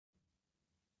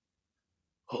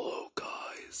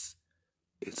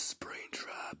It's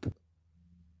Springtrap,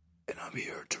 and I'm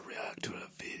here to react to a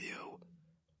video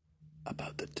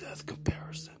about the death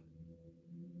comparison.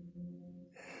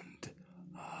 And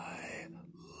I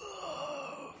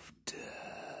love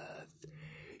death.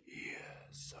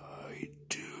 Yes, I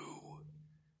do.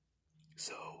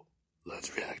 So,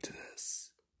 let's react to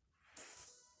this.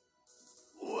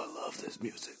 Oh, I love this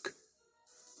music.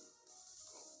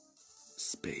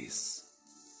 Space.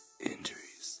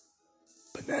 Injuries.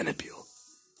 Banana peel.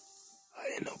 I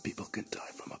didn't know people can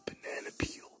die from a banana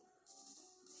peel.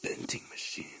 Venting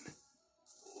machine.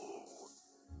 Oh,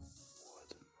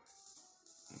 what am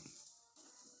I?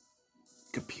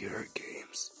 Computer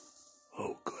games.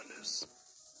 Oh goodness.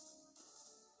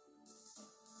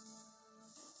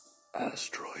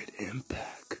 Asteroid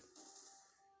impact.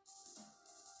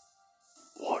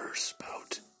 Water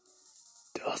spout.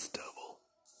 Dust devil.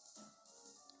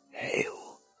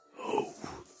 Hail. Oh.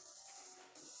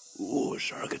 Ooh,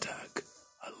 shark attack.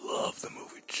 I love the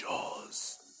movie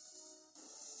Jaws.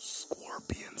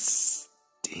 Scorpion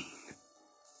sting.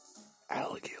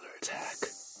 Alligator attack.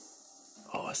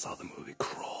 Oh, I saw the movie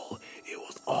Crawl. It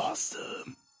was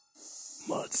awesome.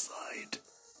 Mudslide.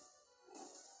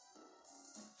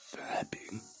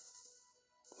 Fapping.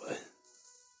 What?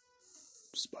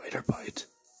 Spider bite.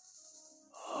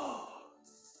 Oh.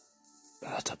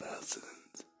 Bathtub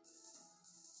accident.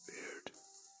 Weird.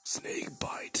 Snake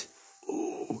bite.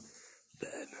 Ooh.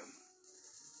 Venom.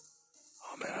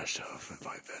 Oh man, I should have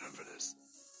invited Venom for this.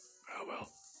 Oh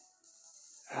well.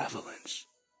 Avalanche.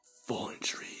 Falling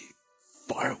tree.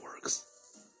 Fireworks.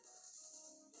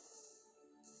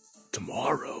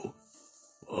 Tomorrow.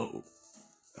 Whoa.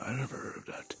 I never heard of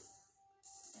that.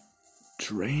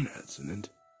 Train accident.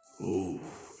 Ooh,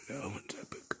 that one's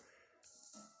epic.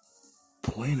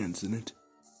 Plane incident.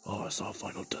 Oh, I saw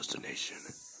Final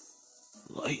Destination.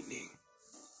 Lightning.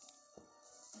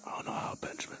 I don't know how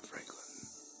Benjamin Franklin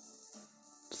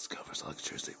discovers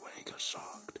electricity when he got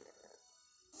shocked.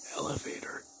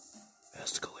 Elevator.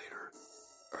 Escalator.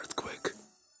 Earthquake.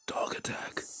 Dog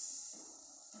attack.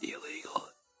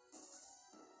 Illegal.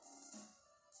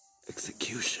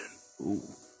 Execution.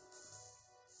 Ooh.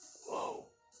 Whoa.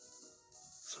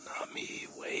 Tsunami.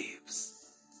 Waves.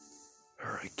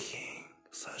 Hurricane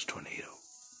 / tornado.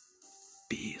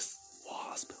 Beast.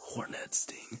 Wasp. Hornet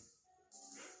sting.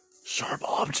 Sharp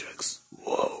objects.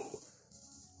 Whoa.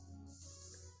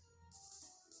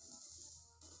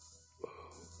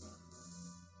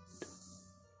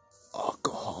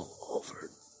 Alcohol over.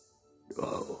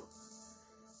 Whoa.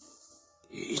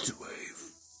 Heat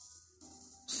wave.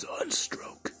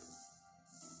 Sunstroke.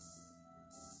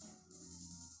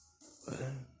 What?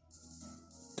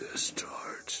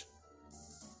 Discharge.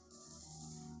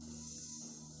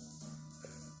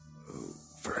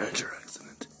 Furniture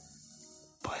accident.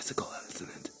 Bicycle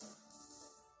accident.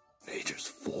 Nature's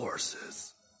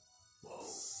forces. Whoa.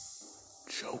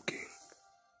 Choking.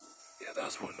 Yeah,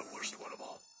 that's the worst one of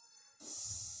all.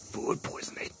 Food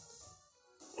poisoning.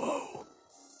 Whoa.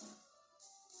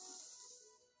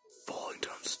 Falling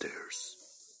downstairs.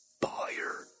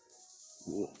 Fire.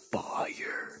 Whoa,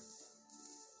 fire.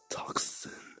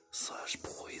 Toxin /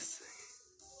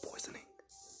 poisoning.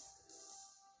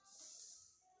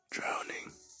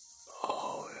 Drowning.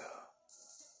 Oh yeah.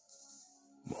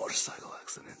 Motorcycle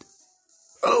accident.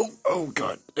 Oh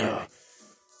god. Yeah.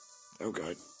 Oh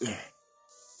god. Yeah.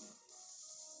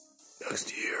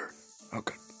 Next year. Oh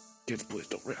god. Kids, please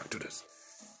don't react to this.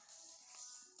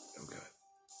 Oh god.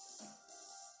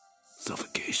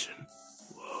 Suffocation.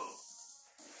 Whoa.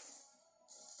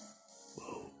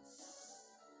 Whoa.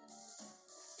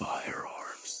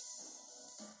 Firearms.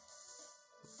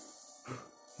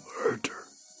 Murder.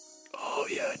 Oh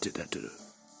yeah, I did that to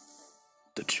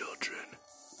the children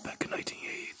back in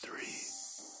 1983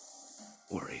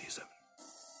 or 87.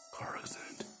 Car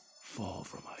accident. Fall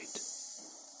from height.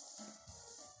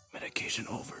 Medication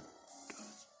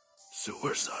overdose.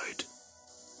 Suicide.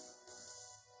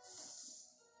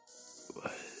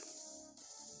 What?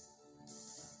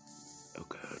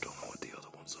 Okay, I don't know what the other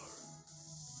ones are.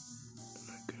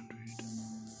 And I can't read.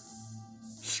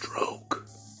 Stroke.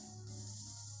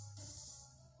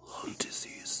 Lung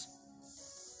disease.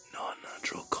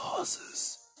 Non-natural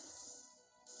causes.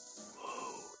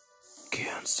 Whoa.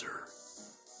 Cancer.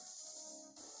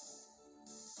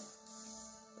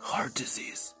 Heart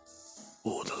disease.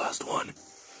 Oh, the last one. I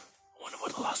wonder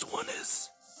what the last one is.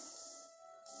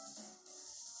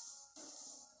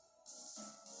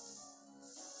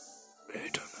 I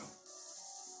don't know.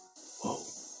 Whoa.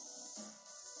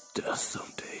 Death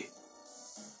someday.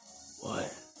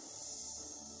 What?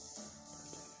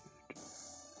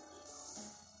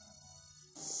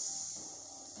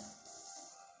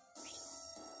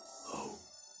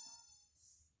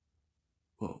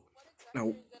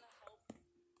 No.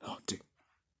 Oh, dang.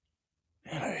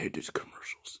 Man, I hate these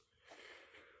commercials.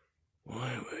 Well,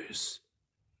 anyways,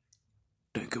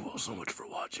 thank you all so much for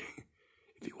watching.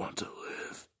 If you want to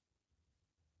live,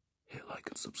 hit like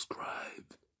and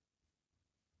subscribe.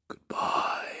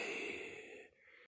 Goodbye.